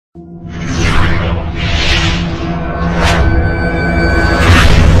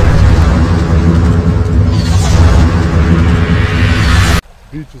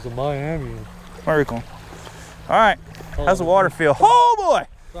circling. All right, how's the water feel? Oh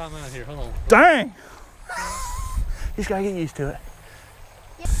boy! I'm out here, hold on. Dang! He's gotta get used to it.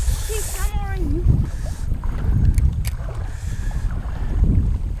 Yeah, come on.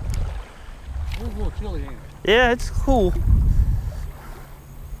 It's a little chilly, ain't it? Yeah, it's cool.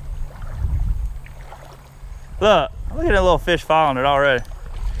 Look at that little fish following it already.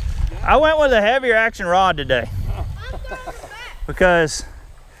 I went with a heavier action rod today. I'm throwing them back. Because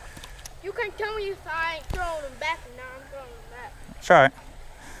You can tell me if I ain't throwing them back and now I'm throwing them back. that's right.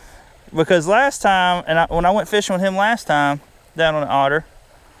 Because last time, and when I went fishing with him last time down on the Otter,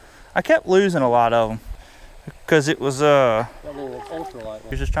 I kept losing a lot of them because it was That little ultralight one. He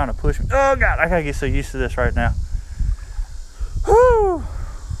was just trying to push me. Oh God, I gotta get so used to this right now. Whew.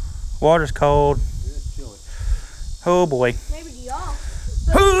 Water's cold. It's chilly. Oh boy. Maybe y'all.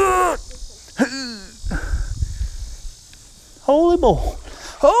 Holy moly.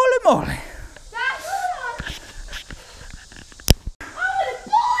 Holy moly.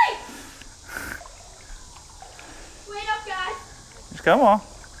 Wait up, guys. Just come on.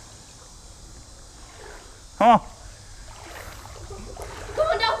 Come on. Come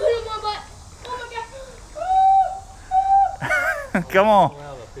on down, put him on butt. Oh my God. Come on. Come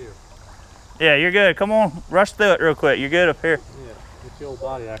out up here. Yeah, you're good. Come on. Rush through it real quick. You're good up here. Yeah, get your old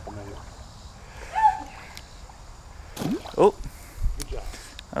body acclimated. Oh, Good job.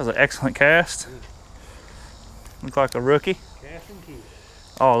 that was an excellent cast. Look like a rookie. Cast and key.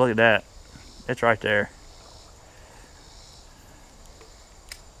 Oh, look at that. It's right there.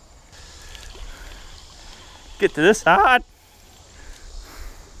 Get to this side.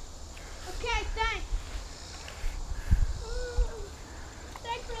 Okay, thanks.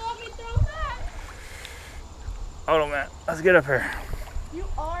 Thanks for letting me throw that. Hold on, man. Let's get up here. You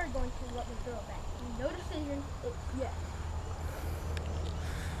are going to let me throw it back. No decision. It's yes.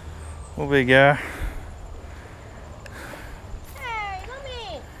 What big guy? Hey, let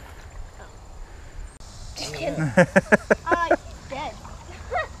me. Oh. Just kidding. He's dead.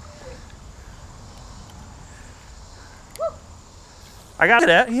 I got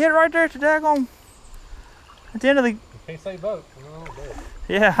that. He hit it right there at the daggone. At the end of the. You can't say boat. No, boat.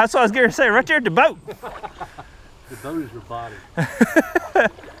 Yeah, that's what I was going to say. Right there at the boat. The boat is your body.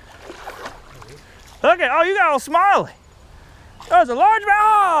 Look at, oh, you got a smiley. That was a largemouth.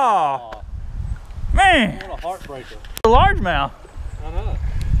 Oh, Oh, man. what a heartbreaker. A largemouth. I know.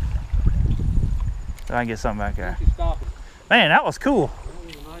 So I can get something back there. You stop it. Man, that was cool. That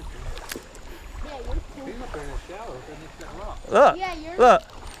was a nice one. Yeah, you're cool. He's up there in the shallow, then it's that rock. Look, Yeah, you're look.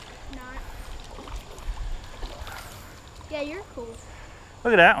 not. Yeah, you're cool.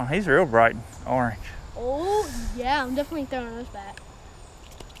 Look at that one. He's real bright orange. Oh, yeah, I'm definitely throwing those back.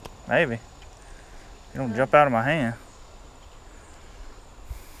 Maybe. You don't jump out of my hand.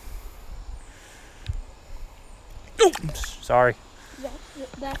 Oops, sorry.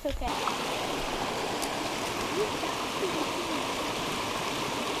 That's okay.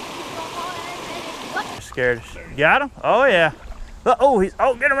 Scared. You got him? Oh yeah. Look, oh,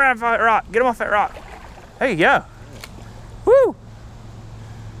 get him around that rock. Get him off that rock. There you go. Woo!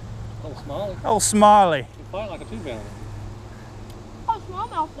 Oh, Smalley. Oh, Smiley. You fight like a 2-pounder. Oh,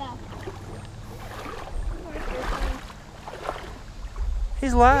 smallmouth back.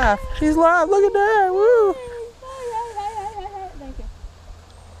 He's live. He's live. Look at that. Woo! Thank you.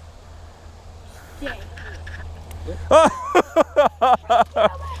 Dang. Oh.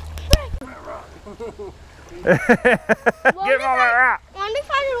 Well, Get him on that rock. One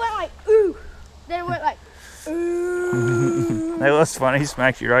decided went like, ooh. Then it went like, ooh. That was funny. He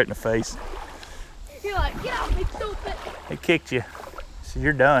smacked you right in the face. You're like, get out, big stupid. He kicked you. So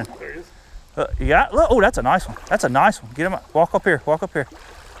you're done. There he is. Look, you got? Look, oh, that's a nice one. That's a nice one. Get him up. Walk up here. Walk up here.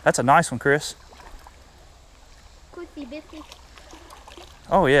 That's a nice one, Chris. Quickie biscuit.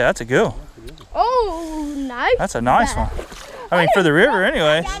 Oh yeah, that's a good one. Oh, nice. That's a nice one. I mean, for the river,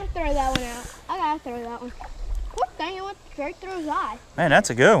 anyways. I gotta throw that one out. I gotta throw that one. Poor thing, it went straight through his eye. Man, that's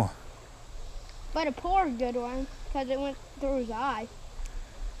a good one. But a poor good one, because it went through his eye.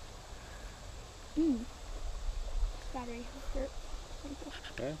 Battery.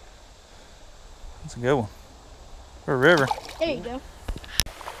 Okay. That's a good one. For a river. There you go.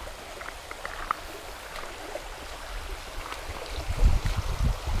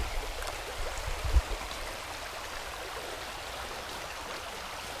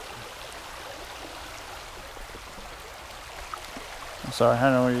 I'm sorry, I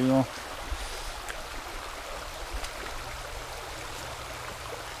don't know where you're going.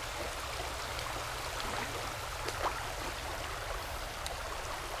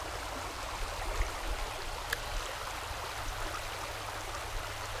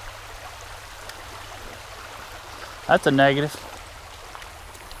 That's a negative.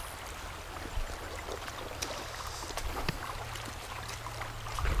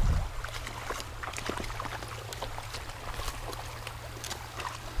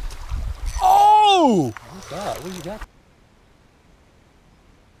 Oh! What's that? What you got?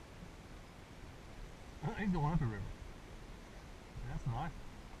 He's going up the river. That's nice.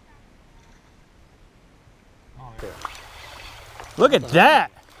 Oh, yeah. Look at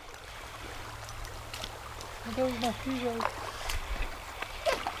that!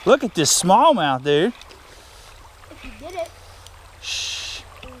 Look at this smallmouth, dude. If you did it. Shh.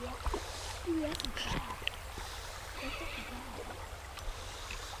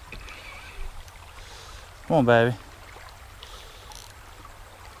 Come on, baby.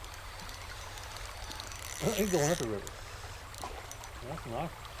 He's going up the river. That's nice.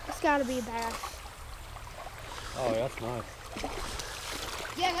 It's gotta be a bass. Oh, that's nice.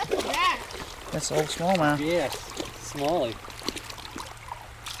 Yeah, that's a bass. That's old smallmouth. Yes, Smalley.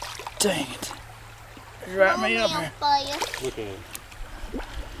 Dang it. You wrapped me up here. Look at him.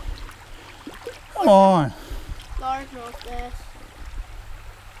 Come on. Large north bass.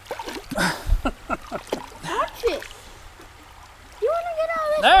 Watch it. You wanna get out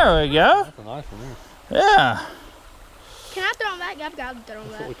of this? There we go. That's a nice one there. Yeah. Can I throw him back? I've got to throw him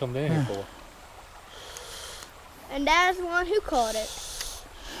That's back. what we come down here for. And that's the one who caught it.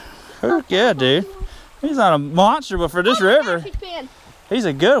 Heck yeah, dude. He's not a monster, but for this river, he's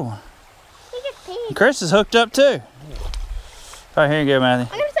a good one. And Chris is hooked up too. All right, here you go,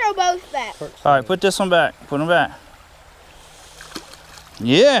 Matthew. I'm gonna throw both back. All right, put this one back. Put them back.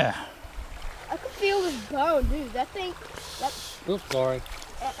 Yeah. I can feel his bone, dude. That thing. Oops, sorry.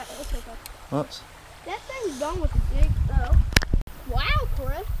 It's okay. Whoops. That thing's bone was big though. Wow,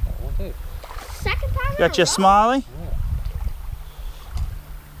 Chris. That one too. Second time. Got you a smiley? Yeah.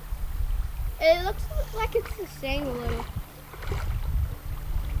 It looks like it's the same a little.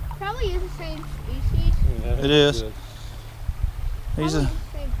 Probably is the same species. Yeah, It is. good. He's Probably a. is the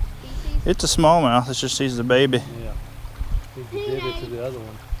same species. It's a smallmouth. It's just he's the baby. Yeah. He did it to the other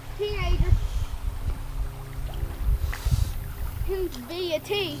one. Teenager. Who's B a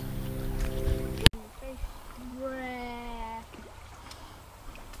T? Bruh.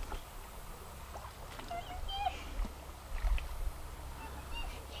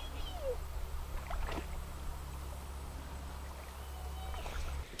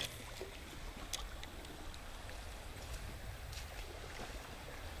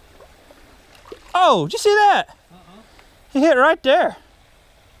 Oh, did you see that? He hit right there.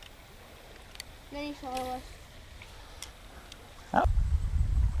 Then he saw us.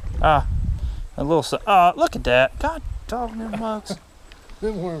 A little. Look at that. God dog them mugs.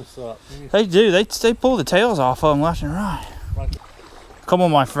 Them worms suck. They do. They pull the tails off of them left and right. Come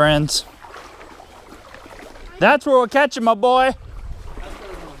on, my friends. That's where we'll catch him, my boy.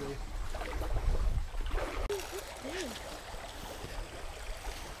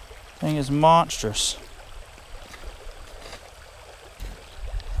 Thing is monstrous.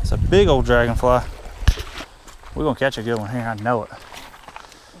 It's a big old dragonfly. We're gonna catch a good one here. I know it.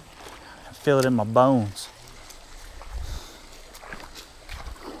 I feel it in my bones.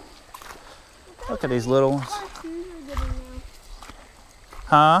 Look at these little ones.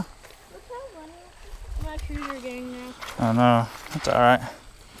 Huh? My shoes are getting now. I know. That's all right.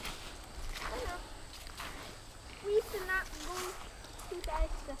 We used to not go too fast.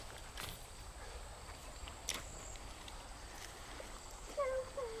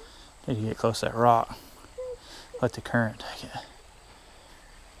 Need to get close to that rock. Let the current take it.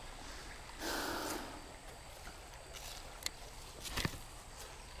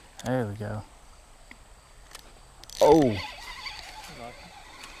 There we go. Oh. Is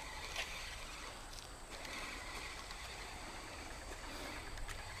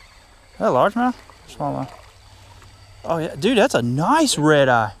that a largemouth? Smallmouth. Oh yeah, dude, that's a nice red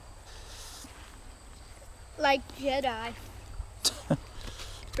eye. Like Jedi.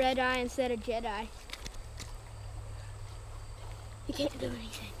 Red eye instead of Jedi. You can't do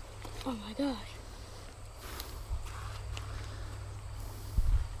anything. Oh my gosh.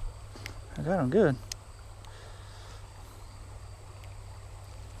 I got him good.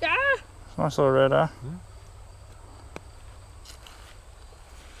 Ah! Nice little red eye.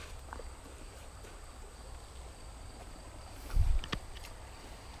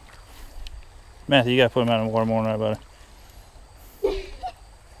 Matthew, you gotta put him out in the water more than that, buddy.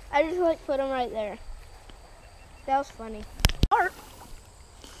 I just like put him right there. That was funny.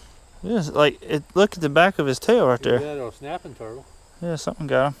 Yeah, like look at the back of his tail right there. Yeah, a snapping turtle. Yeah, something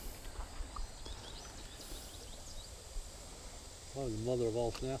got him. Probably the mother of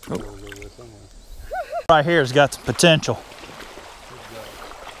all snapping turtles over there somewhere. Right here has got some potential.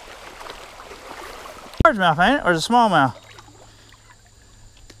 Largemouth, ain't it? Or is it smallmouth?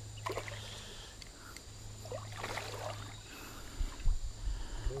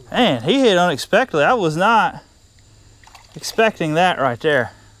 Man, he hit unexpectedly. I was not expecting that right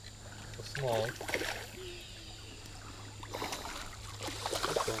there. Small. Okay.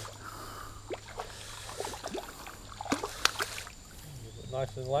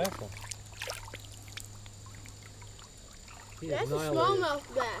 Nice and last one. That's a smallmouth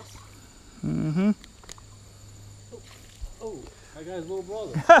bass. Mm-hmm. Oh, I got his little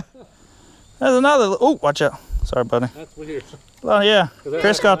brother. There's another. Oh, watch out. Sorry, buddy. That's weird. Oh, yeah.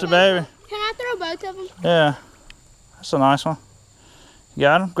 Chris got the baby. Can I throw both of them? Yeah. That's a nice one. You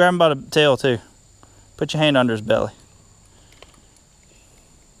got him? Grab him by the tail, too. Put your hand under his belly.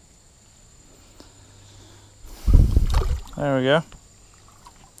 There we go.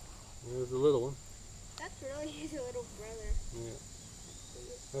 There's the little one. That's really his little brother. Yeah.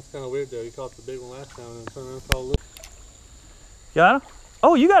 That's kind of weird, though. You caught the big one last time and then turned around and caught a little. Got him?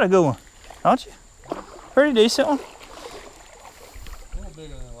 Oh, you got a good one, don't you? Pretty decent one. A little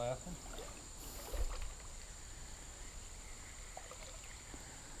bigger than the last one.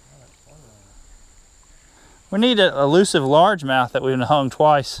 We need an elusive largemouth that we've hung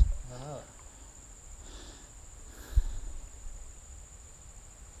twice.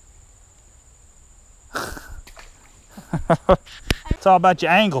 It's all about your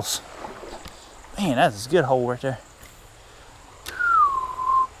angles. Man, that's a good hole right there.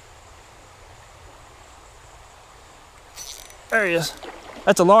 There he is.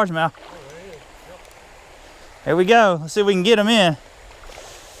 That's a largemouth. Here we go. Let's see if we can get him in.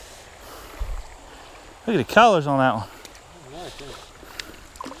 Look at the colors on that one.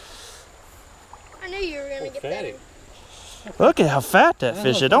 I knew you were going to get that. Look at how fat that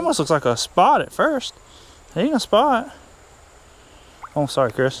fish is. It almost looks like a spot at first. It ain't a spot. Oh,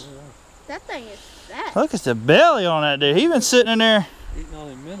 sorry, Chris. That thing is fat. Look at the belly on that dude. He been sitting in there. Eating on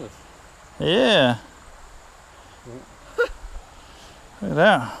him minutes. Yeah. Look at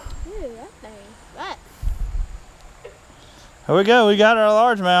that. Dude, that thing is fat. Here we go. We got our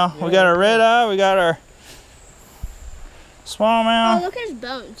largemouth. Yeah, we got our red eye. We got our smallmouth. Oh, look at his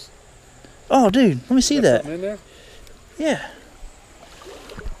bones. Oh, dude. Let me see that. In there? Yeah.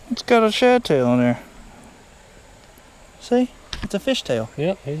 It's got a shad tail on there. See? It's a fish tail.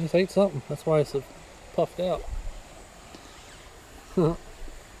 Yep, he just ate something. That's why it's puffed out.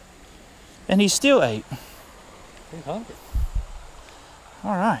 And he still ate. He's hungry.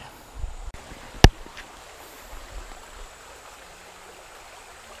 All right.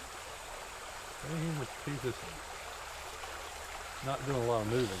 He's just not doing a lot of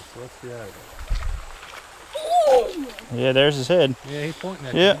moving, so let's get out of there. Yeah, there's his head. Yeah, he's pointing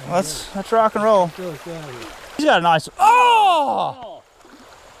at Yeah, you. let's rock and roll. Let's get out of here. He's got a nice. Oh!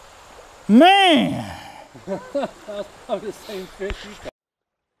 Man! That's probably the same fish you caught.